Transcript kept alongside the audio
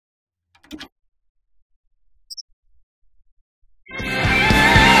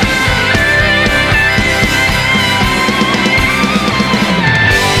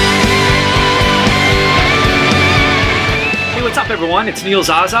everyone. It's Neil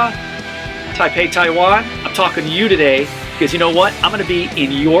Zaza, Taipei, Taiwan. I'm talking to you today because you know what? I'm going to be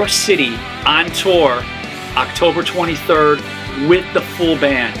in your city on tour October 23rd with the full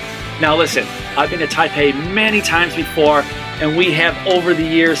band. Now listen, I've been to Taipei many times before, and we have over the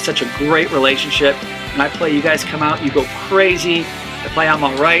years such a great relationship. When I play, you guys come out, you go crazy. I play, I'm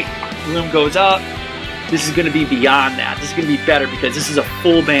all right, room goes up. This is going to be beyond that. This is going to be better because this is a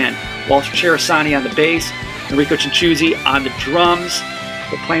full band. Walter Cherisani on the bass, Enrico Cinciuzzi on the drums.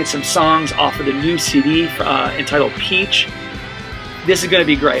 We're playing some songs off of the new CD entitled Peach. This is going to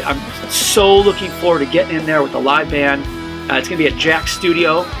be great. I'm so looking forward to getting in there with the live band. It's going to be at Jack's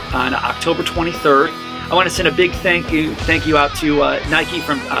Studio on October 23rd. I want to send a big thank you out to Nike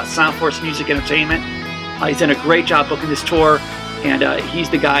from Soundforce Music Entertainment. He's done a great job booking this tour, and he's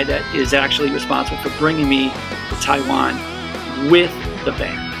the guy that is actually responsible for bringing me to Taiwan with the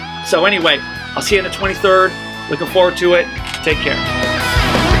band. So anyway, I'll see you on the 23rd. Looking forward to it. Take care.